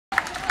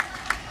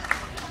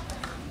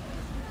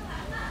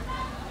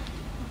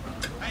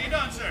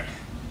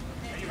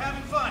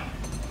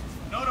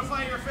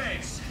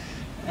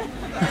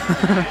And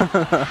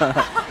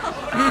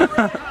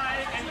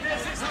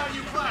this is how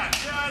you clap,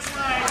 just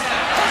like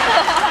that.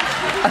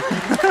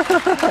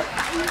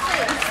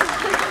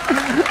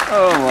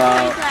 Oh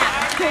wow.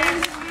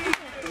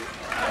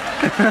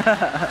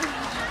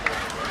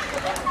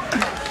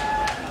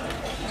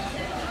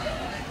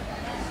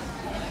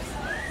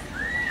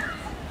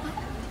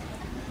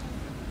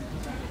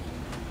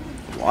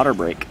 Water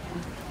break.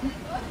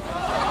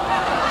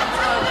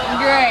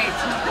 Great.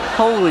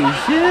 Holy shit.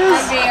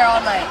 I'd be here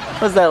all night.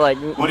 What's that like?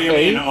 What do you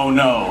mean, oh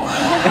no?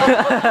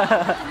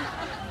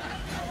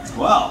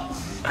 Well,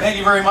 thank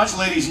you very much,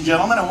 ladies and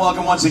gentlemen, and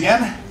welcome once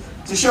again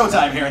to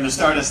showtime here in the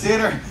Stardust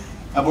Theater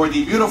aboard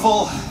the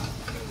beautiful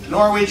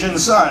Norwegian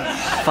Sun.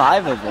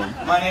 5 of them.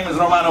 My name is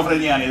Romano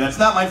Fregnani. That's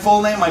not my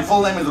full name. My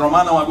full name is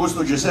Romano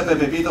Augusto Giuseppe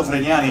Pepito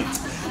Fregnani.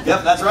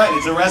 Yep, that's right.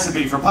 It's a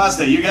recipe for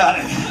pasta. You got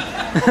it.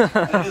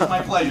 And it is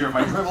my pleasure,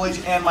 my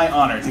privilege, and my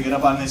honor to get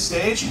up on this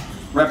stage,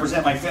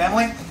 represent my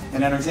family,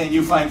 and entertain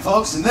you fine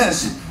folks. And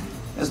this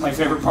is my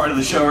favorite part of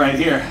the show right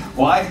here.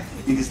 Why?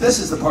 Because this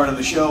is the part of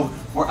the show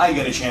where I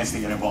get a chance to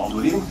get involved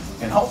with you,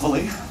 and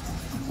hopefully,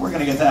 we're going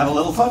to get to have a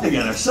little fun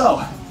together.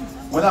 So,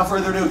 without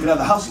further ado, could I have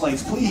the house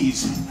lights,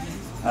 please?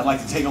 I'd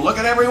like to take a look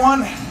at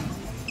everyone.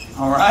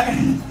 All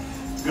right.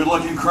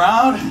 Good-looking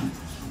crowd.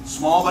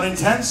 Small but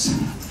intense.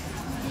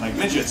 Like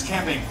midgets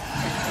camping.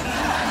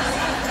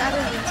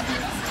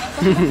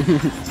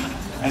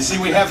 I see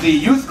we have the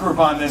youth group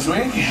on this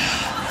week.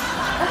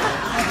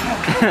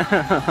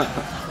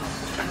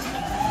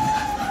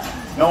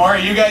 Don't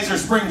worry, you guys are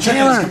spring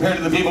chickens compared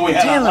to the people we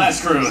had on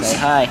last cruise. Say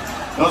hi.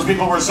 Those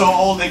people were so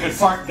old they could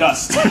fart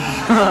dust.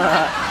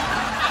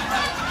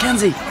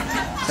 Kenzie.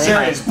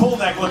 Serious, pool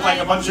deck looked like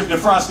a bunch of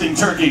defrosting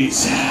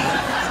turkeys.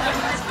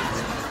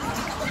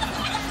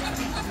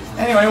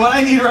 Anyway, what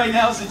I need right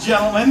now is a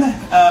gentleman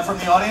from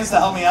the audience to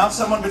help me out.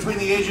 Someone between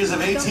the ages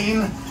of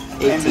 18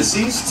 and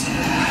deceased.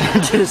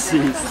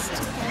 Deceased.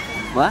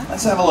 What?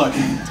 Let's have a look.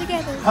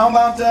 Together. How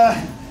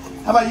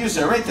about you,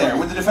 sir? Right there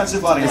with the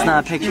defensive body. It's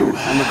not a picture. You.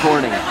 I'm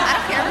recording. I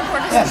don't care.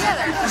 Record us Yes.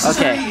 together. This is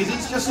Okay. very easy.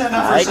 Just stand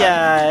up for Hi a second.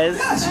 guys.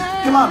 Yes.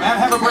 Come on, man.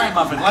 Have a bran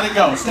muffin. Let it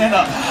go. Stand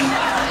up.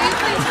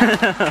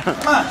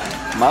 Come on.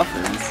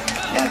 Muffins.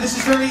 Yeah, this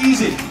is very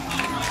easy.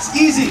 It's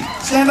easy.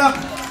 Stand up.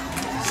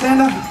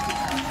 Stand up.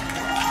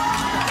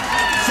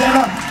 Stand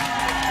up.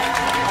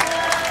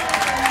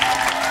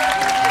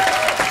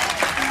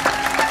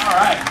 All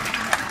right.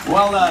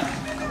 Well done.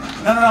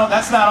 No,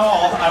 that's not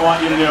all I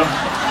want you to do.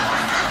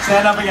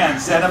 Stand up again.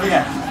 Stand up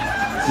again.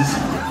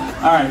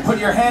 All right, put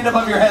your hand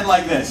above your head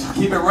like this.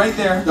 Keep it right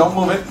there. Don't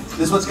move it.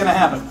 This is what's going to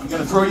happen. I'm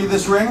going to throw you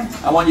this ring.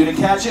 I want you to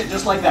catch it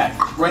just like that.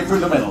 Right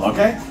through the middle,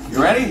 okay?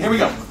 You ready? Here we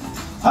go.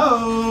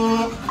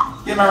 Ho!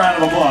 Give him a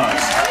round of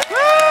applause.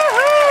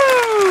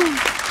 Woohoo!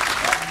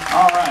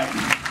 All right.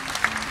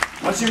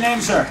 What's your name,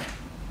 sir?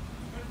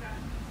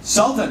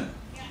 Sultan.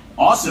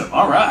 Awesome.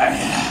 All right.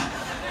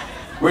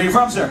 Where are you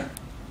from, sir?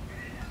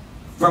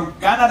 From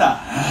Canada.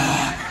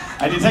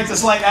 I detect a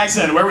slight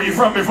accent. Where were you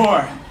from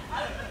before?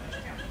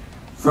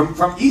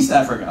 From East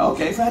Africa.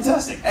 Okay,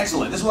 fantastic.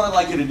 Excellent. This is what I'd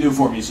like you to do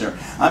for me, sir.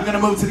 I'm going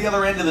to move to the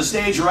other end of the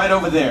stage right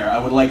over there. I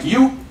would like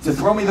you to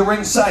throw me the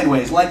ring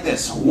sideways like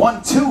this.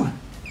 1, 2.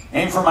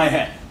 Aim for my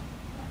head.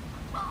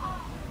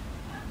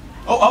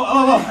 Oh.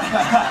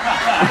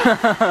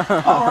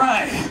 All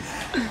right.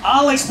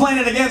 I'll explain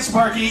it again,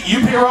 Sparky.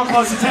 You pay real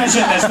close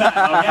attention this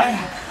time, okay?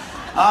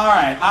 All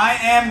right. I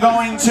am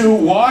going to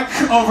walk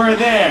over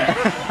there.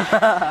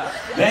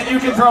 Then you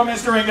can throw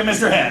Mr. Ring to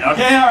Mr. Head,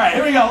 okay? All right,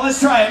 here we go. Let's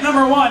try it.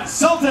 Number 1,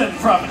 Sultan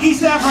from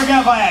East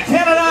Africa via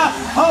Canada.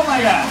 Oh,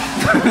 my God.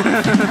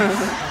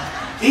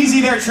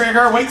 Easy there,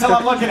 Trigger. Wait till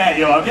I'm looking at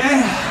you,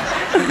 okay?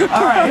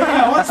 All right, here we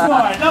go. Once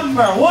more.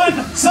 Number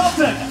 1,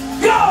 Sultan.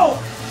 Go!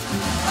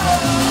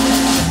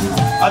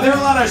 There are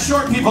a lot of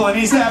short people in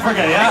East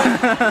Africa,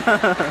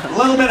 yeah? A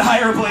little bit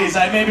higher, please.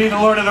 I may be the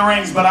Lord of the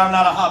Rings, but I'm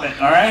not a hobbit,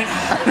 all right?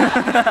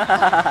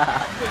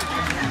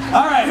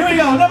 All right, here we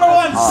go. Number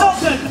 1,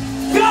 Sultan.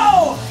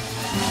 Go!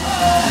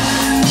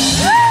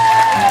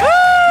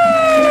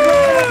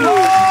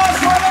 Applause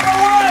for number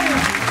 1,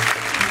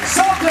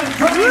 Sultan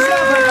from East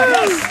Africa.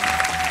 Yes.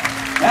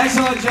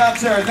 Excellent job,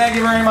 sir. Thank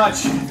you very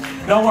much.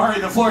 Don't worry,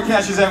 the floor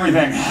catches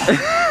everything.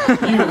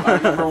 You are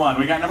number 1.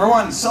 We got number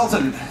 1,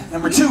 Sultan.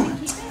 Number 2,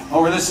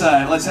 over this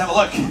side. Let's have a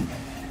look.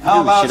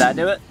 How about... Should I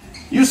do it?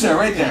 You, sir,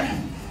 right there.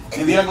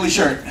 In the ugly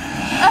shirt.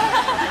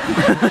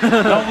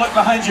 Don't look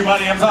behind you,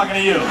 buddy. I'm talking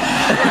to you.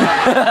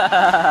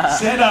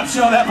 Stand up.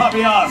 Show that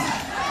puppy off.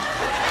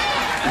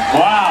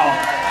 Wow.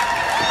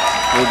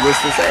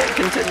 Needless to say, it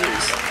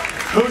continues.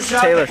 Who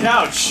shot Taylor. the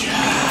couch?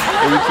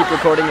 Will you keep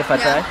recording if I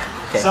try?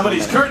 Okay.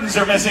 Somebody's curtains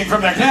are missing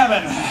from their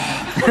cabin.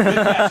 Good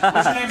catch.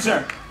 What's your name,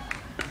 sir?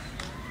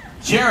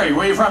 Jerry.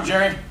 Where are you from,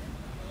 Jerry?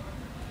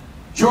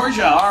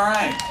 Georgia. All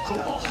right.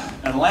 Cool.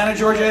 Atlanta,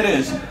 Georgia it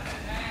is.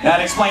 That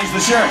explains the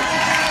shirt.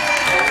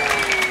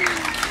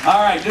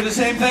 All right. Do the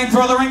same thing.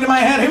 Throw the ring to my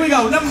head. Here we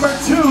go. Number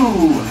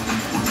 2.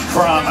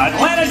 From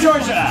Atlanta,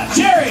 Georgia.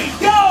 Jerry.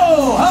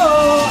 Go!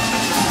 Ho!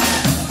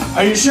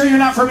 Are you sure you're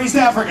not from East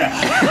Africa?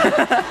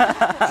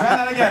 Try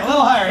that again, a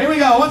little higher. Here we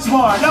go, once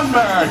more.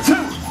 Number 2,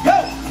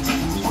 go!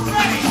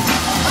 Ready!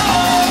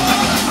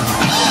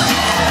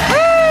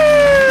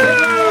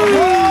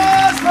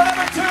 Applause for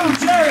number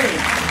 2, Jerry.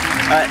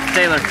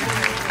 Taylor.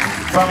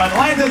 From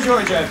Atlanta,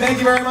 Georgia. Thank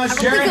you very much,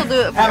 Jerry. he'll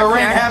do it Have a from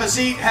ring, here. have a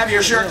seat, have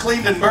your shirt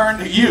cleaned and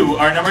burned. You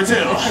are number 2.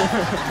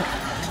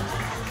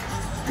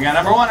 We got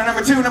number 1 and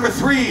number 2, number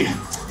 3,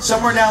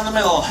 somewhere down the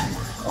middle.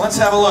 Let's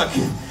have a look.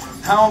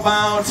 How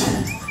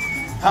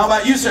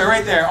about you, sir,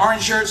 right there?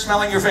 Orange shirt,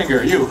 smelling your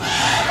finger. You.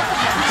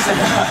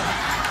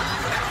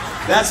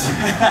 That's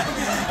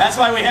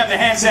why we have the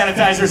hand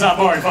sanitizers on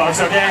board, folks,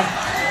 okay?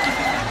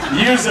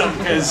 Use them,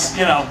 because,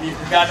 you know,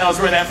 God knows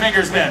where that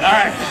finger's been. All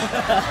right.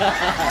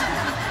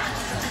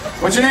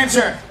 What's your name,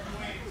 sir?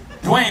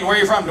 Dwayne. Where are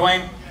you from,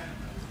 Dwayne?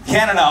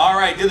 Canada. All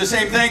right, do the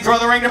same thing. Throw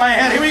the ring to my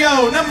head. Here we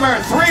go. Number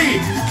 3,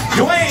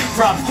 Dwayne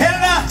from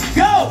Canada.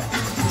 Go!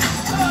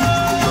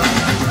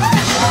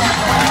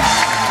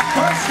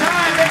 First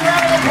time, big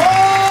round of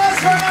applause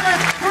for number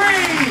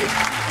 3,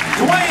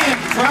 Dwayne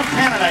from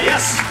Canada.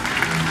 Yes.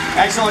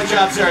 Excellent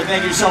job, sir.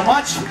 Thank you so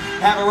much.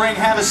 Have a ring,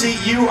 have a seat.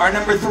 You are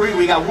number 3.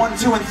 We got 1,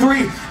 2, and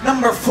 3.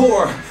 Number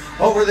 4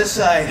 over this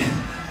side.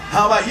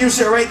 How about you,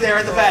 sir, right there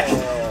at the back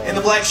in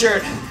the black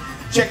shirt?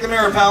 Check the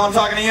mirror, pal. I'm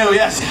talking to you.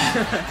 Yes.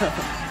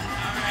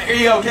 Here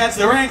you go. Catch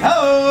the ring.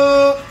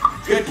 Ho!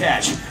 Good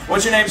catch.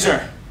 What's your name,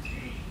 sir?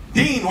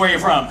 Dean. Where are you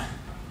from?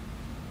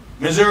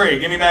 Missouri.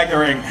 Give me back the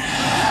ring.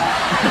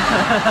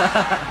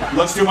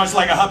 Looks too much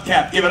like a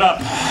hubcap. Give it up.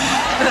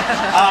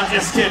 I'm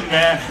just kidding,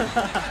 man.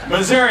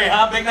 Missouri,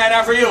 huh? Big night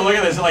out for you. Look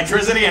at this,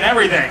 electricity and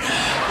everything.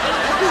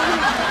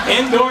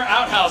 Indoor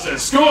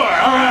outhouses. Score.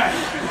 All right.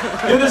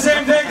 Do the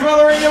same thing. Throw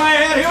the ring to my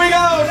head. Here we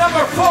go.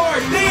 Number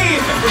 4,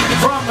 Dean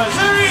from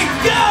Missouri.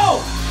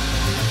 Go!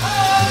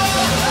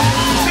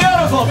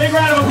 Beautiful. Big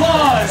round of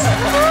applause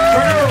for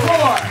number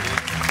 4,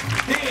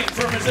 Dean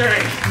from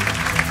Missouri.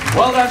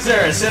 Well done,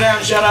 sir. Sit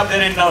down, shut up. They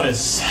didn't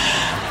notice.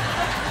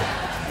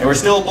 And we're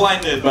still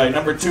blinded by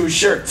number 2's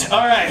shirt.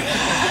 All right.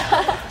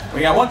 We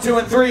got 1, 2,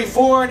 and 3,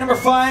 4, number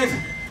 5.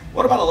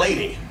 What about a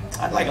lady?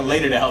 I'd like a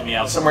lady to help me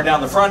out somewhere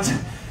down the front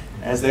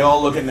as they all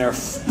look in their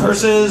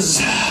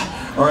purses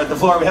or at the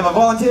floor. We have a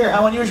volunteer.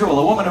 How unusual.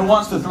 A woman who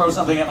wants to throw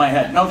something at my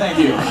head. No, thank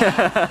you.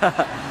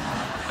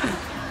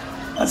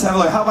 Let's have a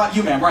look. How about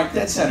you, ma'am? Right,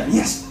 dead center.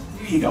 Yes.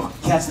 Here you go.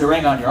 Catch the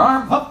ring on your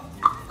arm. Up.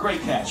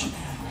 Great catch.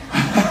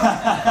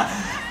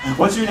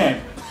 What's your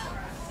name?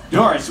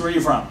 Doris. Where are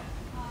you from?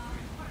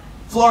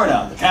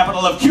 Florida, the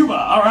capital of Cuba.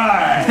 All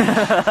right.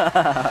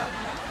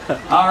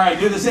 All right,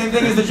 do the same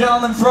thing as the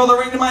gentleman. Throw the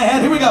ring to my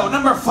head. Here we go.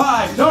 Number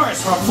 5,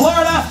 Doris from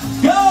Florida.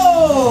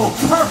 Go!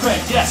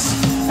 Perfect. Yes.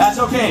 That's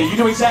okay. You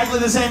do exactly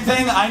the same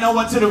thing. I know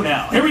what to do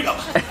now. Here we go.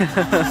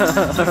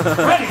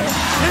 Ready.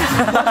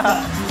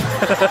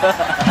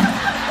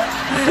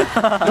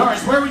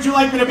 Doris, where would you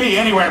like me to be?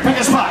 Anywhere. Pick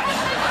a spot.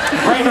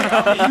 Right here.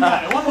 Okay, you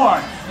got it. One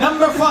more.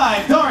 Number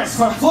 5, Doris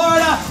from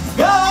Florida.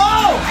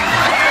 Go!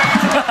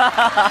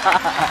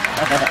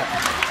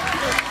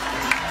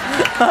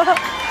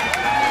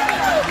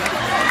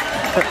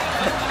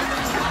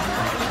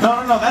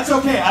 No, that's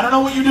okay. I don't know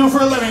what you do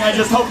for a living. I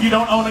just hope you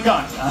don't own a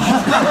gun.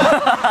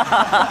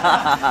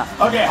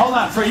 Okay, hold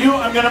on. For you,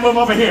 I'm going to move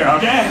over here,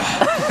 okay?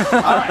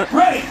 All right,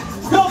 ready?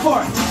 Go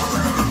for it.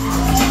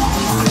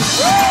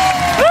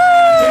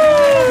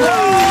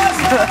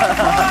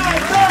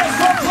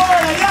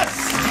 Yes!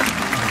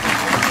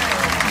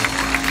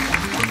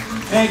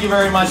 Thank you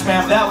very much,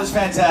 ma'am. That was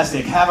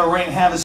fantastic. Have a ring, have a